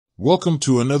Welcome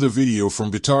to another video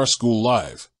from Guitar School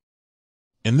Live.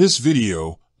 In this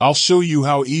video, I'll show you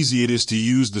how easy it is to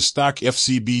use the stock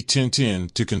FCB 1010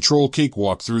 to control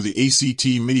Cakewalk through the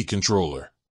ACT Midi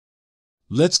Controller.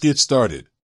 Let's get started.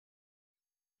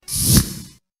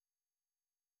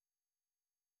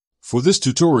 For this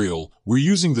tutorial, we're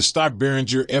using the stock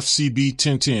Behringer FCB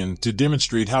 1010 to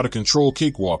demonstrate how to control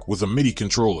Cakewalk with a MIDI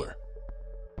controller.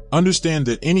 Understand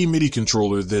that any MIDI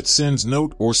controller that sends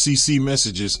note or CC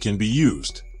messages can be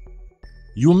used.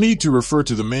 You'll need to refer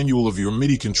to the manual of your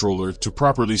MIDI controller to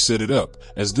properly set it up,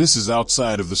 as this is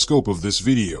outside of the scope of this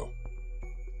video.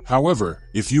 However,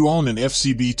 if you own an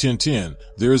FCB 1010,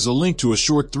 there is a link to a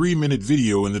short 3-minute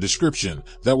video in the description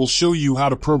that will show you how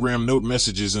to program note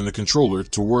messages in the controller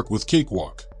to work with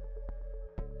Cakewalk.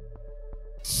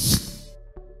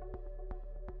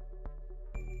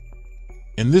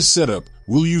 In this setup,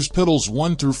 we'll use pedals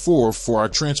 1 through 4 for our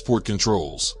transport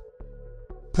controls.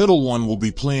 Pedal 1 will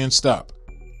be play and stop.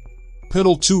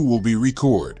 Pedal 2 will be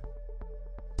record.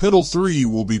 Pedal 3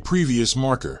 will be previous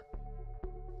marker.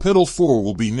 Pedal 4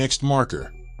 will be next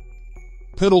marker.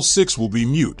 Pedal 6 will be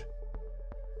mute.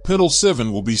 Pedal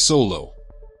 7 will be solo.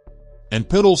 And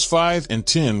pedals 5 and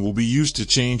 10 will be used to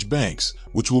change banks,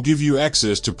 which will give you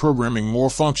access to programming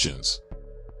more functions.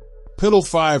 Pedal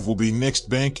 5 will be next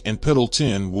bank and pedal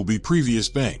 10 will be previous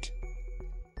bank.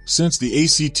 Since the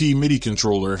ACT MIDI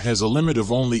controller has a limit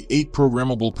of only 8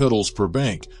 programmable pedals per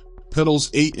bank,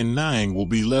 pedals 8 and 9 will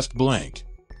be left blank.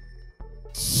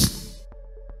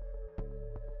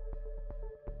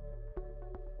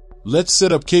 Let's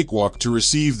set up Cakewalk to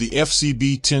receive the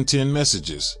FCB 1010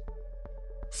 messages.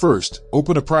 First,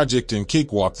 open a project in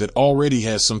Cakewalk that already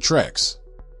has some tracks.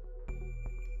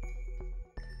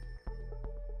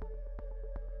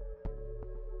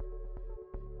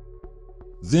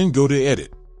 Then go to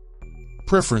Edit,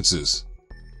 Preferences,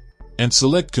 and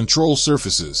select Control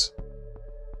Surfaces.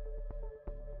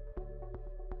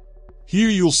 Here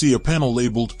you'll see a panel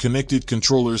labeled Connected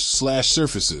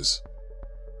Controllers/Surfaces.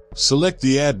 Select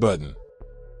the Add button.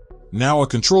 Now a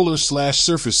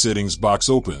Controller/Surface Settings box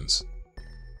opens.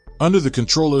 Under the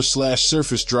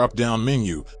Controller/Surface drop-down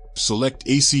menu, select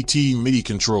ACT MIDI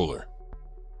Controller.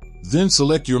 Then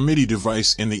select your MIDI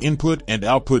device in the Input and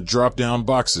Output drop-down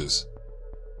boxes.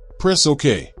 Press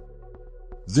OK.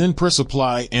 Then press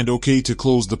Apply and OK to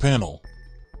close the panel.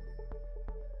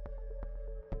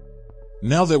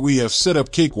 Now that we have set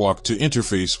up Cakewalk to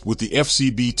interface with the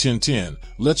FCB 1010,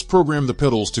 let's program the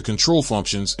pedals to control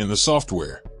functions in the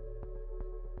software.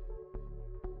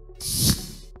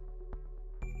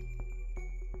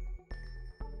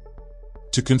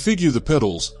 To configure the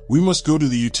pedals, we must go to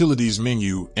the Utilities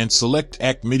menu and select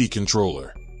ACT Midi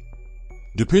Controller.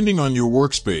 Depending on your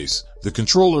workspace, the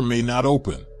controller may not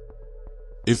open.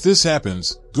 If this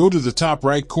happens, go to the top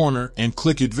right corner and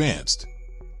click Advanced.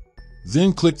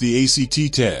 Then click the ACT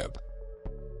tab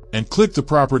and click the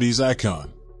Properties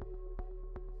icon.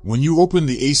 When you open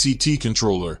the ACT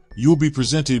controller, you'll be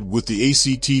presented with the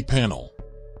ACT panel.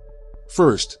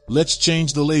 First, let's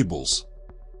change the labels.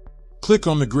 Click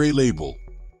on the gray label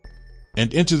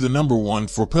and enter the number 1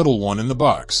 for pedal 1 in the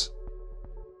box.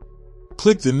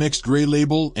 Click the next gray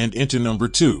label and enter number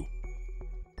 2.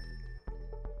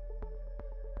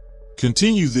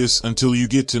 Continue this until you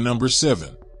get to number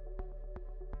 7.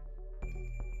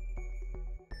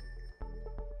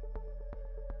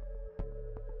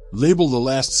 Label the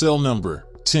last cell number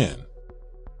 10.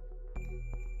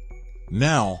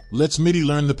 Now, let's MIDI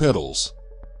learn the pedals.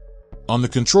 On the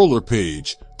controller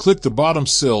page, click the bottom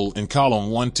cell in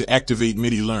column 1 to activate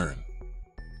MIDI learn.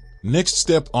 Next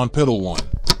step on pedal 1.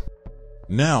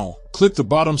 Now, click the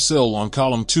bottom cell on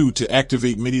column 2 to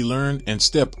activate MIDI learn and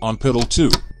step on pedal 2.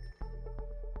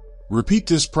 Repeat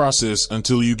this process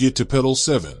until you get to pedal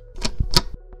 7.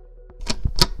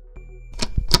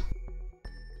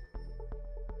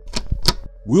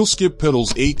 We'll skip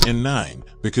pedals 8 and 9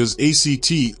 because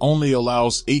ACT only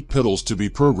allows 8 pedals to be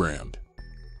programmed.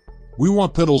 We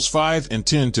want pedals 5 and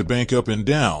 10 to bank up and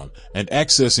down, and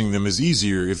accessing them is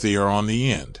easier if they are on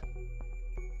the end.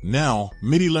 Now,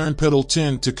 MIDI learn pedal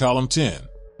 10 to column 10.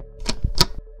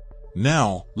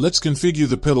 Now, let's configure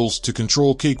the pedals to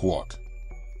control Cakewalk.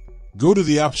 Go to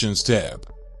the Options tab.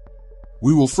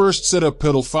 We will first set up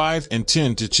pedal 5 and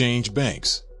 10 to change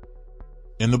banks.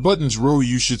 In the buttons row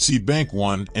you should see bank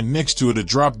 1 and next to it a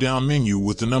drop-down menu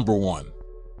with the number 1.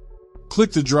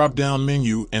 Click the drop-down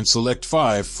menu and select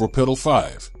 5 for pedal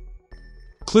 5.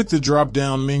 Click the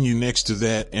drop-down menu next to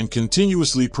that and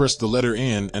continuously press the letter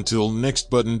N until Next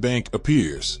button bank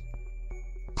appears.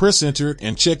 Press Enter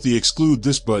and check the Exclude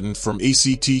This button from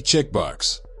ACT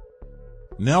checkbox.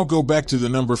 Now go back to the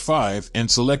number 5 and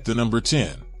select the number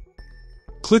 10.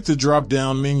 Click the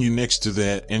drop-down menu next to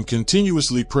that and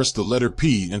continuously press the letter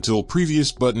P until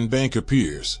previous button bank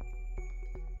appears.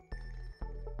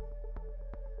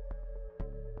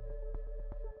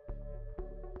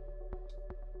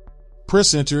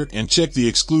 Press Enter and check the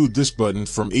Exclude This button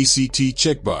from ACT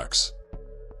checkbox.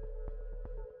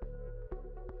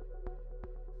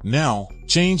 Now,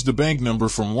 change the bank number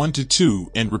from 1 to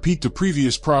 2 and repeat the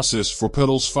previous process for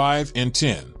pedals 5 and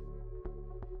 10.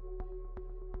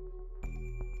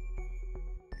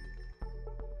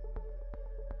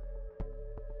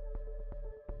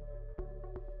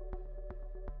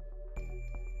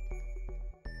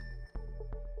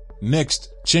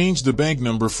 Next, change the bank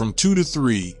number from 2 to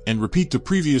 3 and repeat the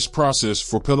previous process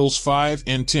for pedals 5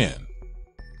 and 10.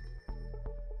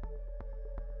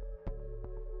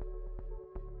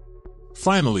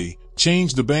 Finally,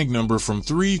 change the bank number from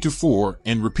 3 to 4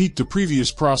 and repeat the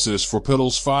previous process for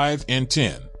pedals 5 and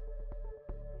 10.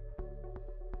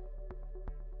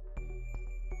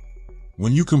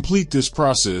 When you complete this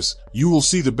process, you will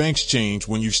see the banks change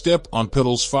when you step on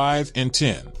pedals 5 and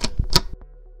 10.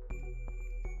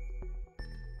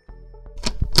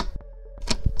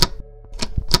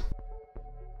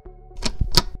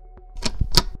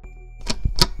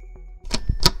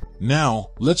 Now,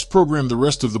 let's program the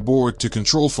rest of the board to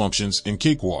control functions in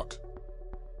Cakewalk.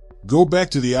 Go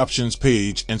back to the Options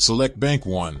page and select Bank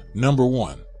 1, Number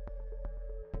 1.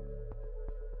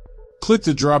 Click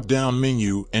the drop-down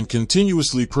menu and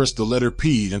continuously press the letter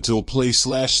P until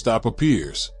play/stop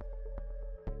appears.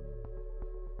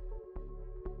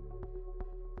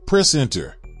 Press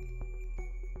Enter.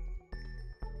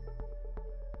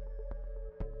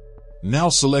 Now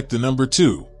select the number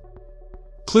 2.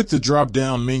 Click the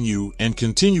drop-down menu and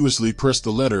continuously press the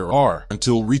letter R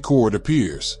until Record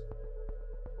appears.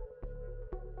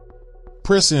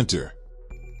 Press Enter.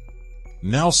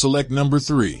 Now select number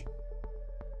 3.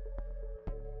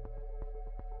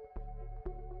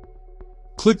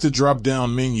 Click the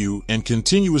drop-down menu and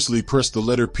continuously press the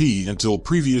letter P until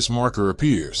previous marker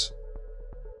appears.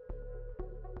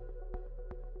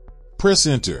 Press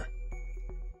Enter.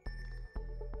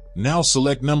 Now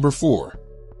select number 4.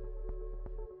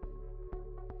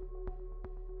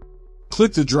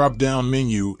 Click the drop-down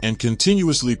menu and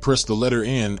continuously press the letter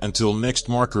N until next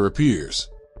marker appears.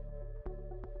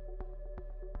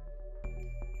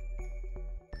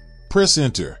 Press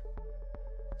Enter.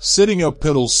 Setting up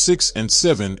pedals 6 and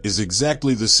 7 is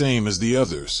exactly the same as the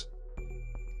others.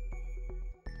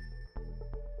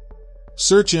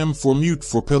 Search M for mute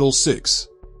for pedal 6.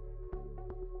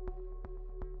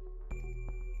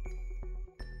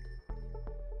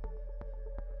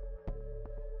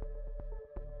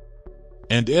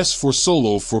 And S for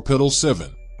solo for pedal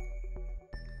 7.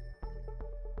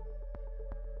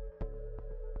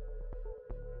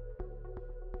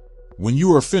 When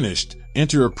you are finished,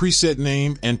 enter a preset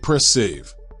name and press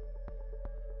Save.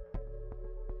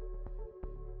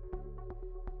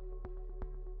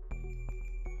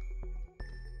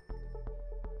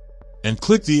 And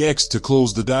click the X to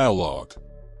close the dialog.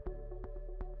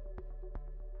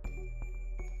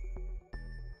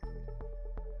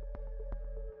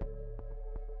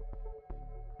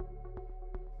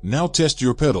 Now test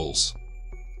your pedals.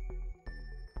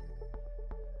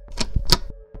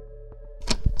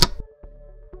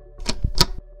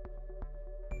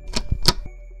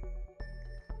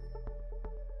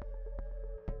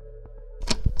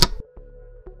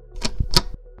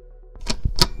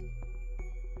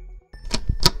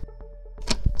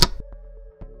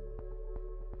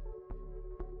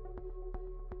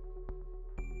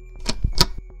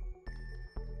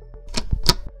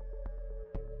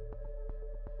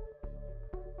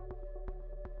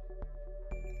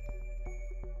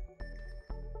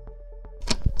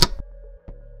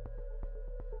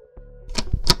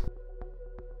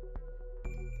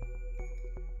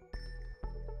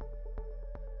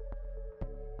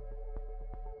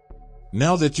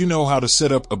 Now that you know how to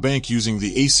set up a bank using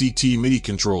the ACT Midi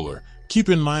controller, keep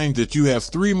in mind that you have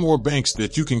 3 more banks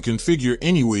that you can configure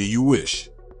any way you wish.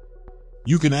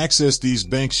 You can access these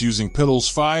banks using pedals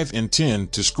 5 and 10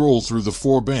 to scroll through the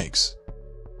 4 banks.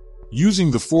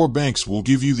 Using the 4 banks will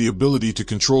give you the ability to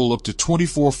control up to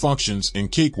 24 functions in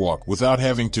Cakewalk without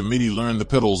having to MIDI learn the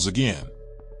pedals again.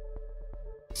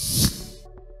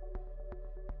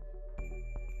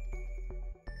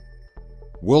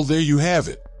 Well, there you have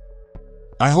it.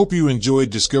 I hope you enjoyed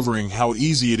discovering how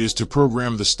easy it is to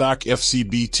program the stock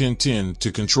FCB 1010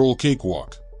 to control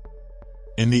Cakewalk.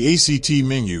 In the ACT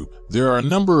menu, there are a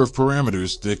number of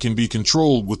parameters that can be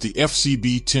controlled with the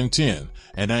FCB 1010,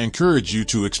 and I encourage you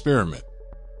to experiment.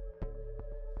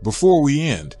 Before we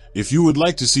end, if you would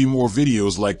like to see more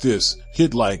videos like this,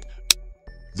 hit like,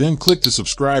 then click the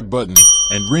subscribe button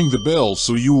and ring the bell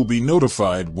so you will be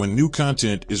notified when new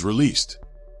content is released.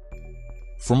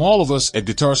 From all of us at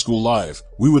Guitar School Live,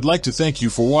 we would like to thank you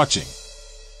for watching.